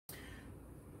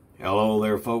Hello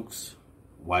there, folks.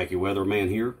 Wacky Weatherman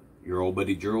here, your old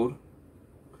buddy Gerald.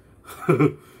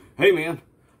 Hey, man.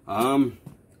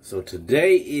 So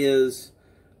today is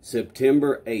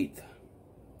September 8th.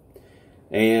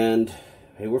 And,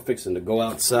 hey, we're fixing to go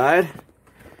outside.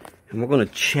 And we're going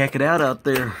to check it out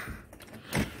there.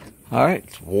 Alright,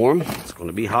 it's warm. It's going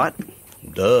to be hot.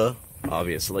 Duh,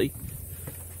 obviously.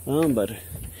 But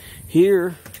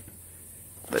here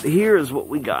is what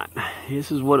we got.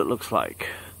 This is what it looks like.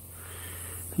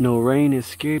 No rain is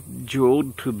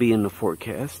scheduled to be in the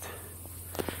forecast.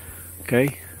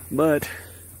 Okay, but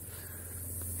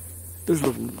there's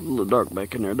a little dark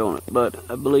back in there, don't it? But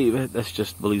I believe that's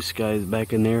just blue skies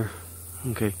back in there.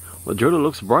 Okay, well, Jordan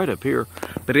looks bright up here.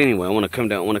 But anyway, I want to come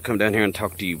down here and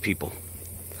talk to you people.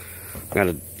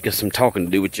 Gotta get some talking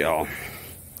to do with y'all.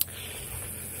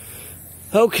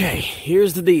 Okay,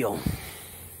 here's the deal.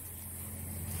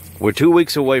 We're 2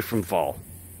 weeks away from fall.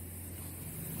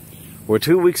 We're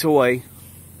 2 weeks away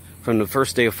from the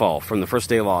first day of fall, from the first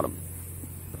day of autumn.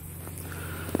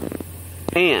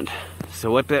 And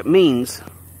so what that means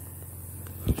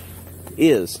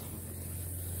is,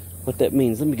 let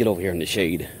me get over here in the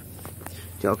shade.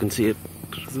 Y'all can see it.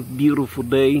 It's a beautiful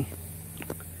day.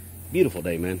 Beautiful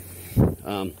day, man.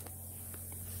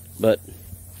 But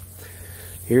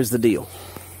here's the deal.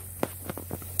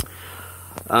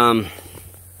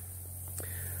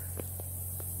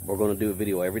 We're going to do a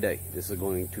video every day. This is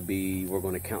going to be, we're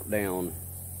going to count down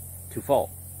to fall.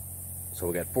 So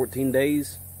we got 14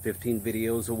 days, 15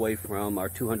 videos away from our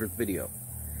 200th video.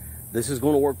 This is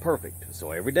going to work perfect.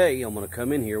 So every day I'm going to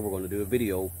come in here, we're going to do a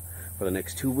video for the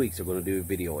next 2 weeks. We're going to do a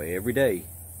video every day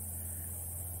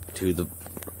to the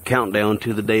countdown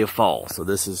to the day of fall. So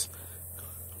this is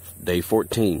day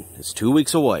 14. It's 2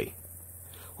 weeks away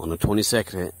on the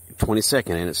 22nd,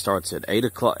 and it starts at 8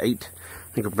 o'clock, I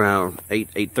think around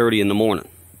 8:30 in the morning.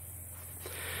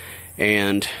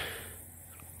 And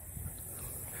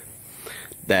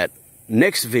that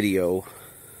next video,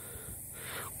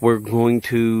 that'll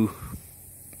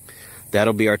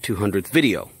be our 200th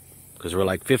video. Because we're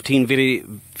like 15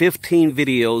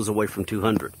 videos away from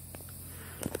 200.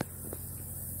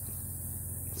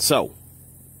 So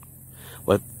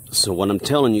what I'm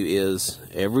telling you is,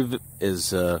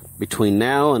 between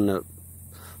now and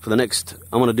I'm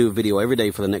going to do a video every day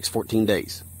for the next 14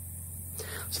 days.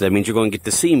 So that means you're going to get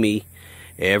to see me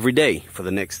every day for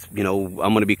the next, I'm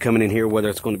going to be coming in here, whether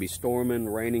it's going to be storming,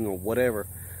 raining, or whatever.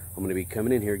 I'm going to be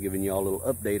coming in here giving y'all a little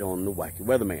update on the Wacky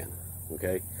Weatherman.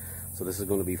 Okay? So this is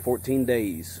going to be 14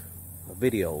 days of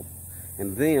video.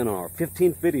 And then on our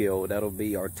 15th video, that'll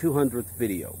be our 200th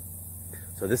video.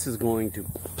 So this is going to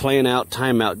plan out,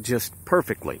 time out just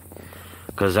perfectly.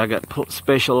 Because I got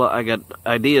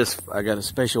ideas, I got a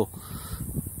special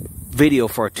video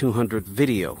for our 200th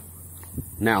video.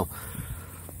 Now,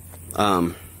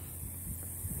 but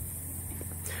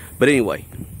anyway,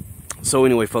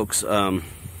 folks, Wacky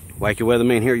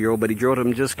Weatherman here, your old buddy Gerald.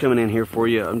 I'm just coming in here for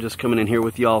you. I'm just coming in here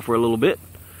with y'all for a little bit.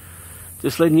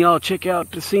 Just letting y'all check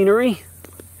out the scenery.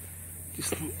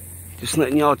 Just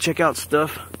letting y'all check out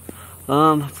stuff. It's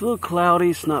a little cloudy.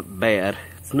 It's not bad.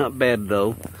 It's not bad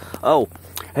though. Oh,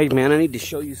 hey man, I need to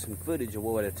show you some footage of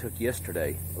what I took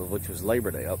yesterday, which was Labor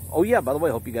Day. Oh yeah, by the way,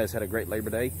 I hope you guys had a great Labor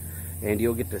Day, and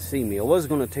you'll get to see me. I was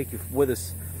going to take you with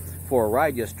us for a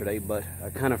ride yesterday, but I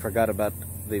kind of forgot about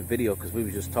the video because we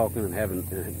were just talking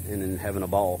and having a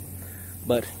ball.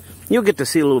 But you'll get to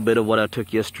see a little bit of what I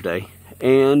took yesterday,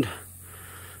 and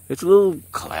it's a little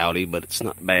cloudy, but it's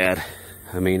not bad.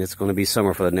 I mean, it's going to be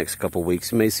summer for the next couple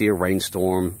weeks. You may see a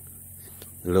rainstorm,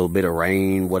 a little bit of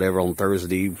rain, whatever, on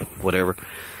Thursday, whatever.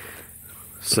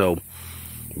 So,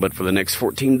 but for the next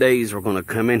 14 days, we're going to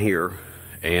come in here,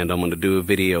 and I'm going to do a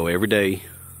video every day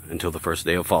until the first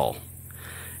day of fall.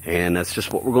 And that's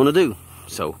just what we're going to do.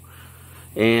 So,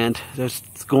 and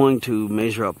that's going to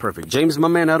measure out perfect. James, my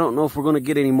man, I don't know if we're going to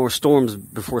get any more storms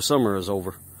before summer is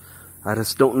over. I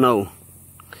just don't know.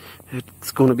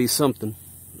 It's going to be something.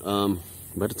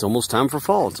 But it's almost time for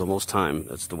fall. It's almost time.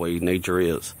 That's the way nature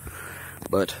is.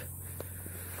 But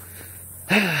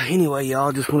anyway,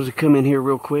 y'all, just wanted to come in here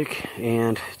real quick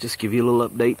and just give you a little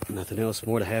update. Nothing else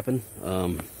more to happen.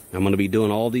 I'm going to be doing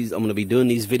I'm going to be doing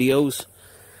these videos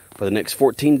for the next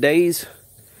 14 days.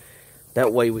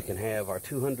 That way we can have our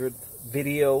 200th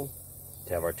video,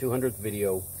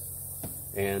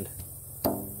 and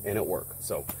it work.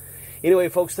 So anyway,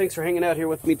 folks, thanks for hanging out here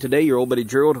with me today. Your old buddy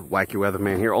Gerald, Wacky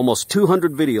Weatherman here. Almost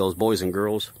 200 videos, boys and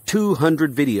girls.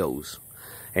 200 videos.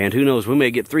 And who knows, we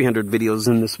may get 300 videos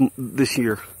in this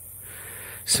year.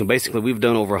 So basically, we've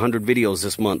done over 100 videos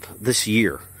this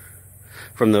year.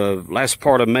 From the last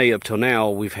part of May up till now,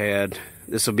 we've had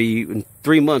This will be in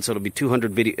 3 months. It'll be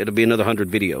 200 video. It'll be another 100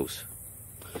 videos.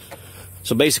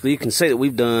 So basically, you can say that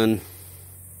we've done,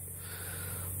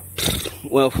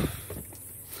 well,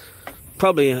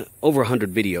 probably over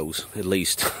 100 videos at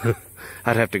least.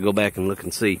 I'd have to go back and look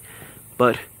and see.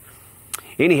 But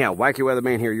anyhow, Wacky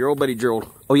Weatherman here, your old buddy Gerald.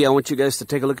 Oh yeah, I want you guys to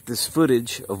take a look at this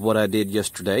footage of what I did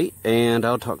yesterday, and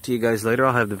I'll talk to you guys later.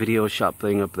 I'll have the video shop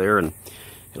thing up there, and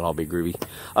it'll all be groovy.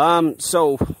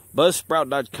 So,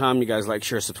 buzzsprout.com, you guys like,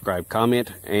 share, subscribe,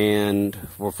 comment, and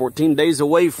we're 14 days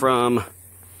away from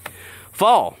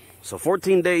fall. So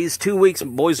 14 days, 2 weeks,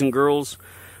 boys and girls.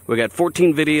 We got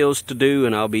 14 videos to do,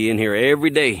 and I'll be in here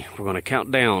every day. We're going to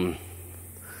count down.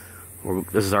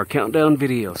 This is our countdown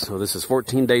video. So this is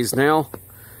 14 days now,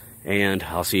 and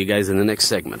I'll see you guys in the next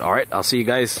segment. All right, I'll see you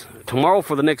guys tomorrow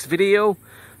for the next video.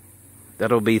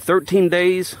 That'll be 13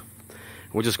 days.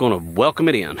 We're just going to welcome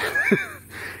it in.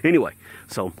 Anyway,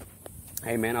 so,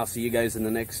 hey man, I'll see you guys in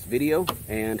the next video,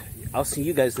 and I'll see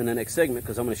you guys in the next segment,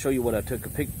 because I'm going to show you what I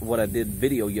did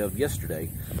video of yesterday,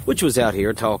 which was out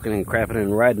here talking and crapping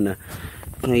and riding a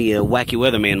Wacky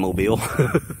Weatherman mobile.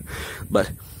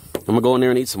 But I'm going to go in there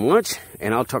and eat some lunch,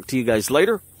 and I'll talk to you guys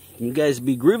later. You guys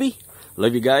be groovy.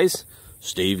 Love you guys.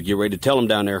 Steve, get ready to tell them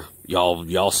down there.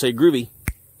 Y'all say groovy.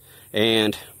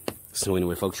 And so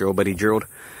anyway, folks, your old buddy Gerald.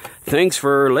 Thanks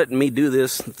for letting me do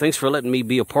this. Thanks for letting me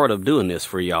be a part of doing this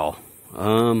for y'all.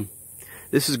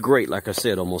 This is great. Like I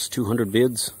said, almost 200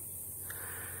 vids.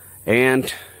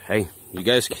 And hey, you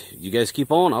guys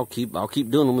keep on. I'll keep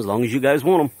doing them as long as you guys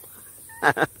want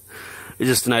them. It's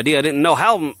just an idea. I didn't know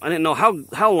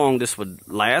how long this would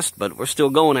last, but we're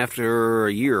still going after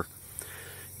a year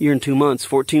and 2 months,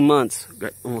 14 months.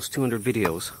 Got almost 200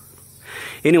 videos.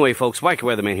 Anyway, folks, Wacky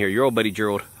Weatherman here, your old buddy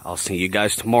Gerald. I'll see you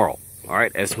guys tomorrow. All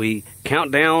right, as we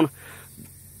count down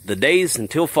the days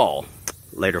until fall.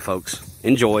 Later, folks.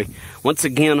 Enjoy. Once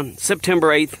again, September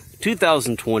 8th,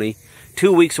 2020,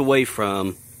 2 weeks away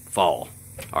from fall.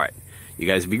 All right, you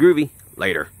guys be groovy.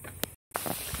 Later.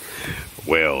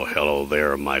 Well, hello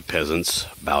there, my peasants.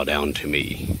 Bow down to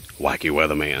me, Wacky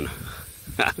Weatherman.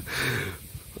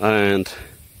 And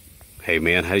hey,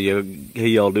 man, how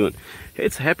y'all doing?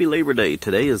 It's Happy Labor Day.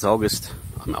 Today is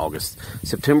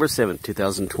September 7th,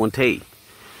 2020.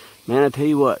 Man, I tell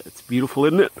you what, it's beautiful,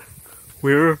 isn't it?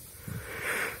 We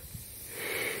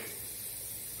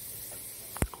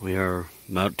are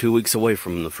about 2 weeks away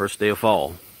from the first day of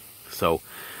fall. So,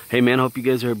 hey man, hope you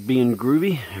guys are being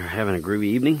groovy, or having a groovy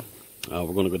evening.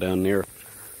 We're going to go down there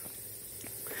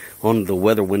on the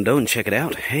weather window and check it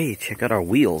out. Hey, check out our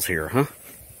wheels here, huh?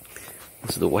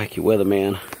 This is the Wacky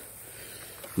Weatherman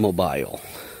mobile.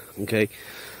 Okay.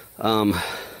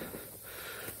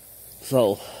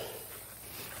 So,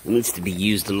 it needs to be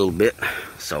used a little bit.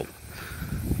 So,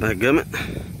 backgammon.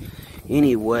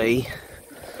 Anyway,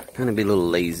 kind of be a little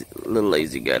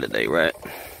lazy guy today, right?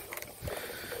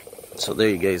 So there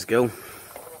you guys go.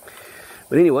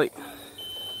 But anyway,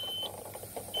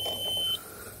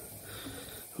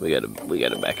 we gotta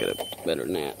back it up better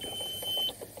than that.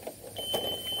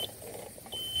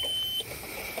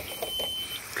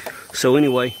 So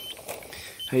anyway,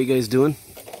 how you guys doing?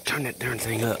 Turn that darn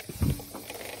thing up.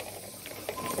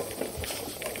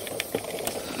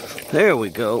 There we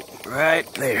go, right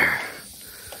there.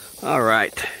 All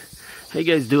right, how you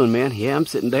guys doing, man? Yeah, I'm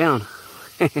sitting down.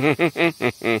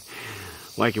 Wacky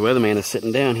Weatherman is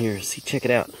sitting down here. See, check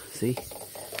it out. See,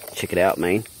 check it out,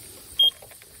 man.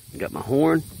 Got my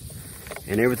horn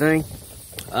and everything.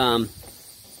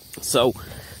 So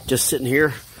just sitting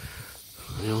here,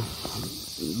 you know,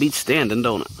 beats standing,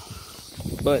 don't it?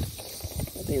 But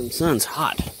damn, sun's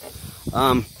hot.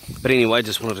 But anyway, I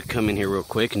just wanted to come in here real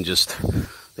quick and just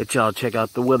let y'all check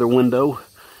out the weather window.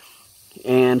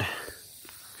 And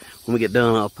when we get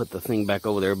done, I'll put the thing back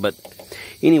over there. But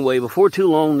anyway, before too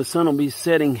long, the sun will be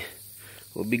setting.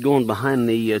 We'll be going behind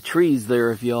the trees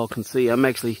there, if y'all can see. I'm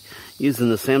actually using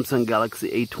the Samsung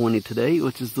Galaxy A20 today,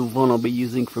 which is the one I'll be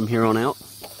using from here on out.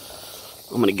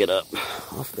 I'm gonna get up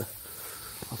off the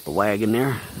wagon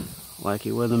there.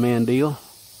 Wacky Weatherman deal.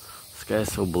 The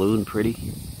sky's so blue and pretty.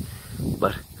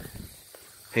 But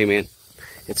hey man,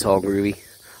 it's all groovy.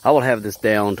 I will have this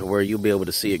down to where you'll be able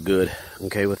to see it good.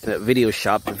 Okay, with that video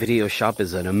shop. The video shop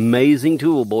is an amazing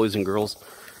tool, boys and girls.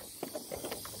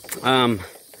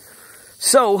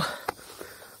 So,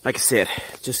 like I said,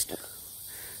 just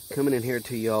coming in here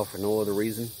to y'all for no other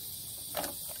reason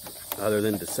other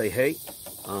than to say hey.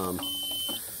 I'm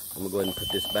gonna go ahead and put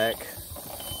this back.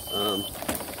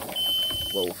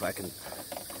 Whoa, if I can.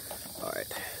 All right.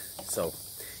 So,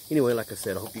 anyway, like I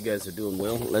said, I hope you guys are doing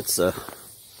well. Let's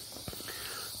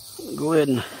go ahead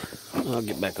and I'll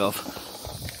get back off.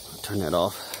 turn that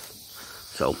off.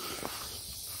 So,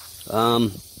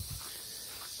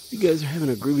 you guys are having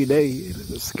a groovy day.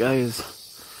 The sky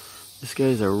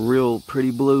is a real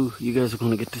pretty blue. You guys are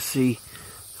going to get to see.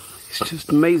 It's just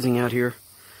amazing out here.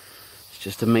 It's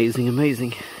just amazing,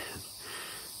 amazing.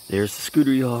 There's the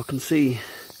scooter y'all can see.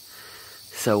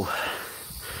 So,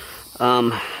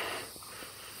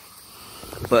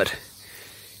 but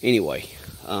anyway,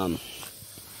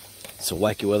 so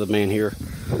Wacky Weatherman here.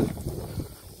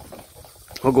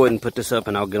 I'll go ahead and put this up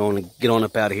and I'll get on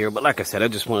up out of here. But like I said, I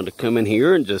just wanted to come in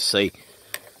here and just say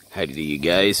howdy to you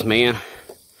guys, man.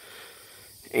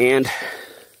 And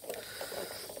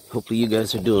hopefully you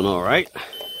guys are doing all right.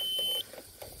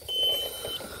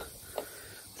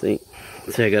 See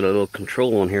I got a little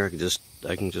control on here.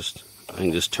 I can just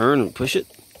turn and push it.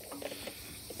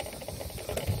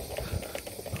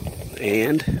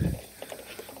 And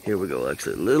here we go,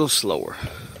 actually a little slower.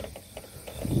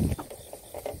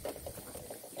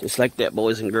 Just like that,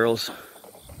 boys and girls.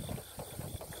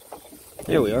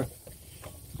 There we are.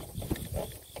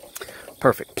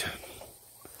 Perfect.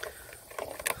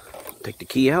 Take the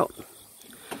key out.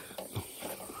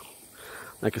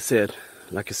 Like I said,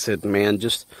 man,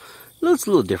 just it's a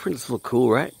little different. It's a little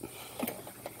cool, right?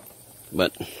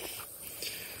 But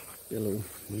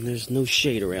there's no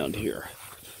shade around here.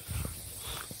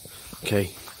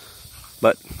 Okay.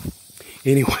 But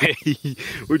anyway,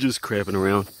 we're just crapping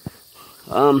around.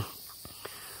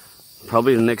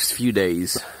 Probably the next few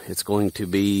days, it's going to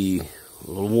be a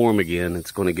little warm again.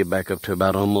 It's going to get back up to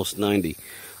about almost 90.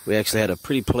 We actually had a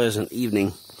pretty pleasant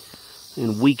evening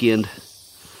and weekend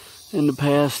in the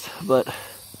past, but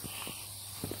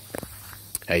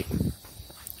hey,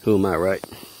 who am I, right?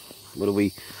 What are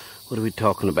we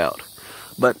talking about?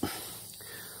 But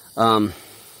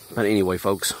anyway,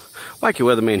 folks, Wacky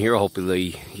Weatherman here.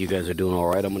 Hopefully you guys are doing all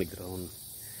right. I'm gonna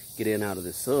get in out of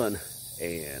the sun,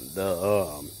 and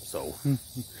so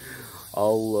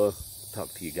I'll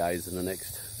talk to you guys in the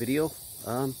next video.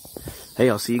 Hey,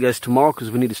 I'll see you guys tomorrow because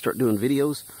we need to start doing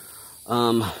videos.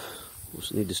 We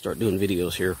just need to start doing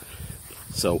videos here.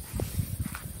 So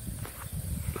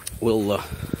we'll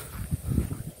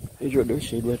there's your dirt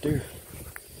shade right there.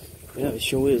 Yeah, it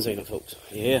sure is, ain't it, folks?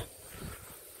 Yeah.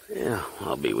 Yeah,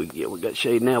 we got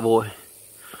shade now, boy.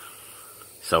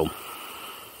 So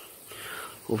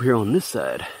over here on this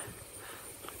side,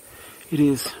 it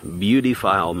is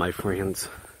beautiful, my friends.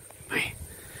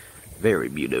 Very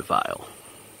beautiful.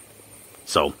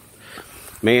 So,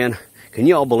 man, can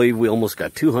you all believe we almost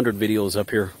got 200 videos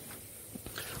up here?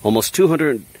 Almost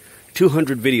 200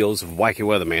 videos of Wacky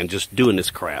Weatherman just doing this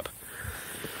crap.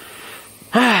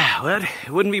 Well, it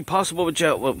wouldn't be possible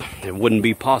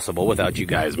without you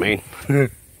guys, man.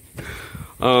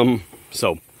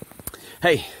 So,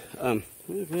 hey,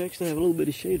 we actually have a little bit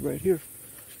of shade right here.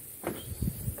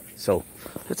 So,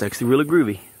 that's actually really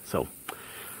groovy. So,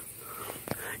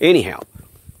 anyhow,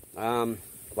 Wacky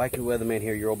Weatherman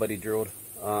here, your old buddy Gerald.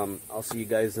 I'll see you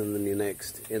guys in the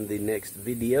next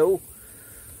video.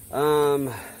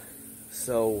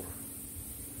 So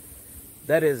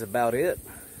that is about it.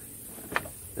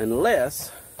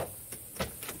 Unless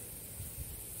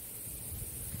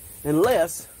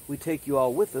we take you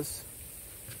all with us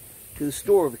to the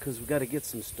store because we got to get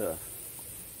some stuff.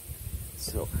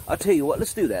 So I'll tell you what,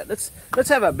 let's do that. Let's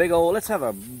have a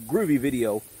groovy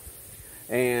video,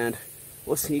 and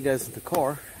we'll see you guys in the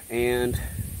car. And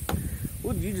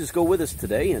would you just go with us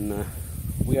today? And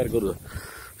we got to go to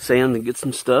Sam and get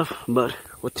some stuff, but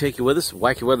we'll take you with us.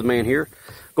 Wacky Weatherman here,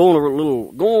 go on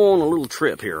a little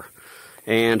trip here,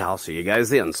 and I'll see you guys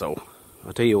then. So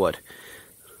I'll tell you what,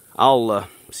 I'll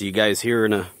see you guys here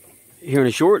in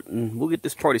a short, and we'll get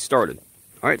this party started.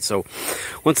 All right. So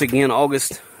once again,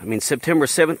 September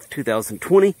 7th,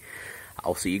 2020.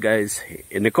 I'll see you guys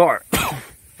in the car.